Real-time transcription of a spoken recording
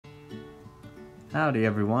Howdy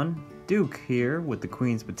everyone, Duke here with the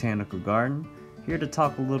Queen's Botanical Garden, here to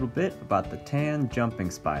talk a little bit about the tan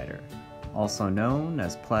jumping spider, also known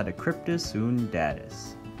as Platycryptis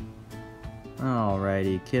undatus.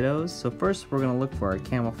 Alrighty kiddos, so first we're going to look for our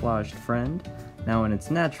camouflaged friend. Now in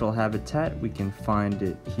its natural habitat we can find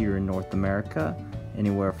it here in North America,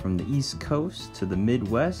 anywhere from the East Coast to the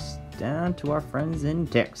Midwest, down to our friends in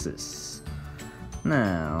Texas.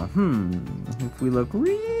 Now, if we look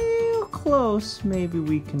real close, maybe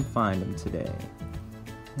we can find them today.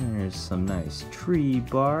 There's some nice tree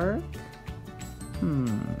bark,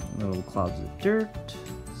 little clouds of dirt,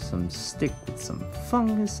 some stick with some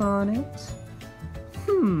fungus on it.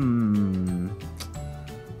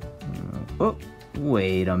 Oh,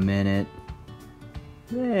 wait a minute.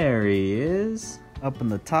 There he is, up in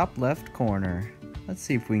the top left corner. Let's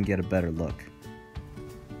see if we can get a better look.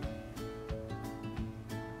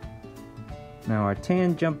 Now our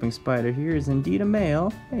tan jumping spider here is indeed a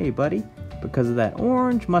male, hey buddy, because of that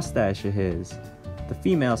orange mustache of his. The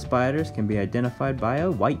female spiders can be identified by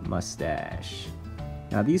a white mustache.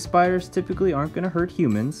 Now these spiders typically aren't going to hurt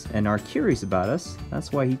humans and are curious about us.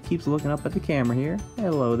 That's why he keeps looking up at the camera here.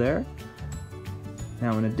 Hello there.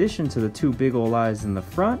 Now in addition to the two big ol' eyes in the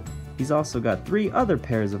front, he's also got 3 other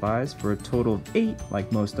pairs of eyes for a total of 8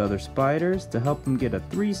 like most other spiders to help him get a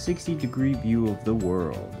 360-degree view of the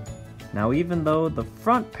world. Now even though the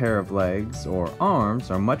front pair of legs or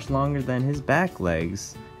arms are much longer than his back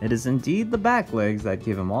legs, it is indeed the back legs that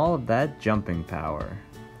give him all of that jumping power.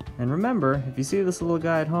 And remember, if you see this little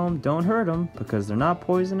guy at home, don't hurt him because they're not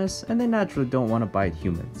poisonous and they naturally don't want to bite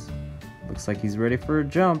humans. Looks like he's ready for a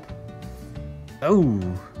jump. Oh,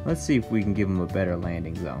 let's see if we can give him a better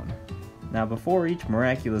landing zone. Now before each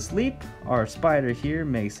miraculous leap, our spider here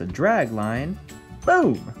makes a drag line,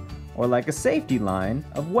 boom! Or like a safety line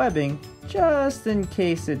of webbing just in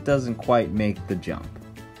case it doesn't quite make the jump.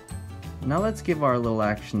 Now let's give our little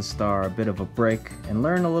action star a bit of a break and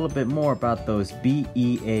learn a little bit more about those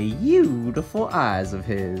beautiful eyes of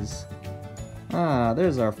his.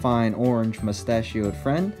 There's our fine orange mustachioed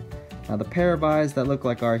friend. Now the pair of eyes that look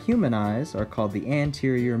like our human eyes are called the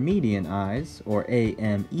anterior median eyes, or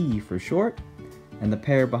AME for short. And the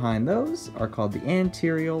pair behind those are called the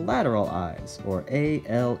anterior lateral eyes, or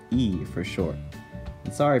ALE for short.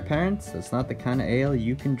 And sorry parents, that's not the kind of ale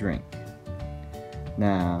you can drink.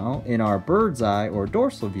 Now, in our bird's eye or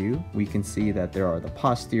dorsal view, we can see that there are the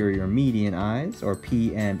posterior median eyes, or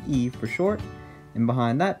PME for short, and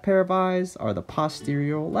behind that pair of eyes are the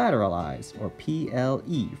posterior lateral eyes, or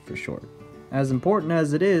PLE for short. As important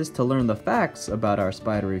as it is to learn the facts about our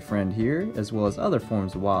spidery friend here, as well as other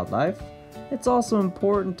forms of wildlife, it's also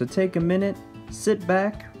important to take a minute, sit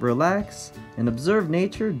back, relax, and observe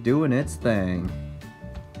nature doing its thing.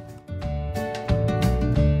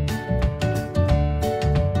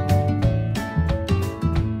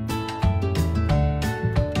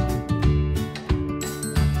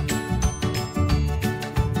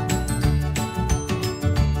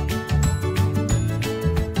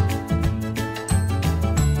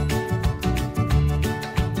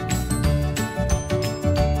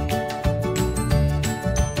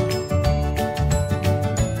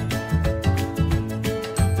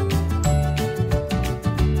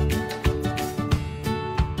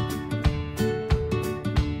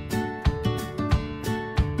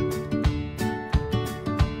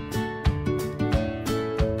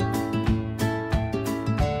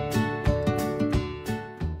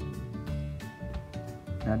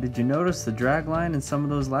 Now did you notice the drag line in some of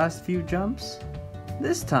those last few jumps?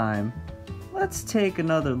 This time, let's take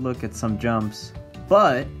another look at some jumps,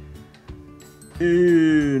 but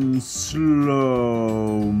in slow-mo.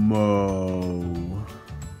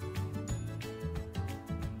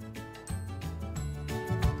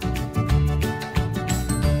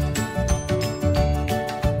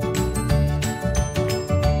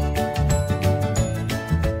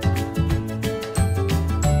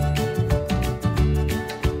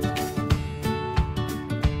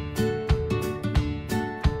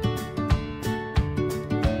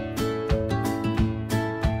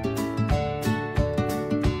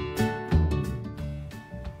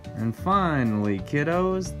 And finally,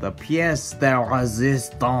 kiddos, the pièce de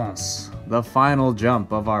résistance, the final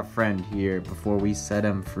jump of our friend here before we set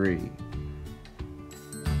him free.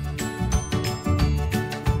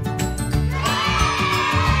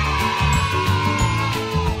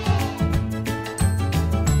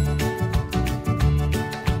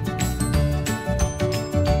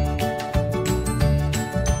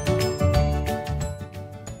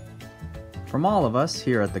 From all of us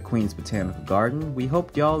here at the Queen's Botanical Garden, we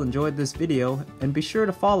hope y'all enjoyed this video, and be sure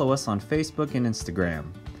to follow us on Facebook and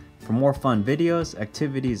Instagram. For for more fun videos,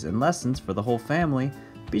 activities, and lessons for the whole family,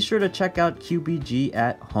 be sure to check out QBG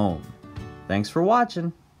at Home. Thanks for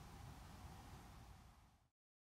watching!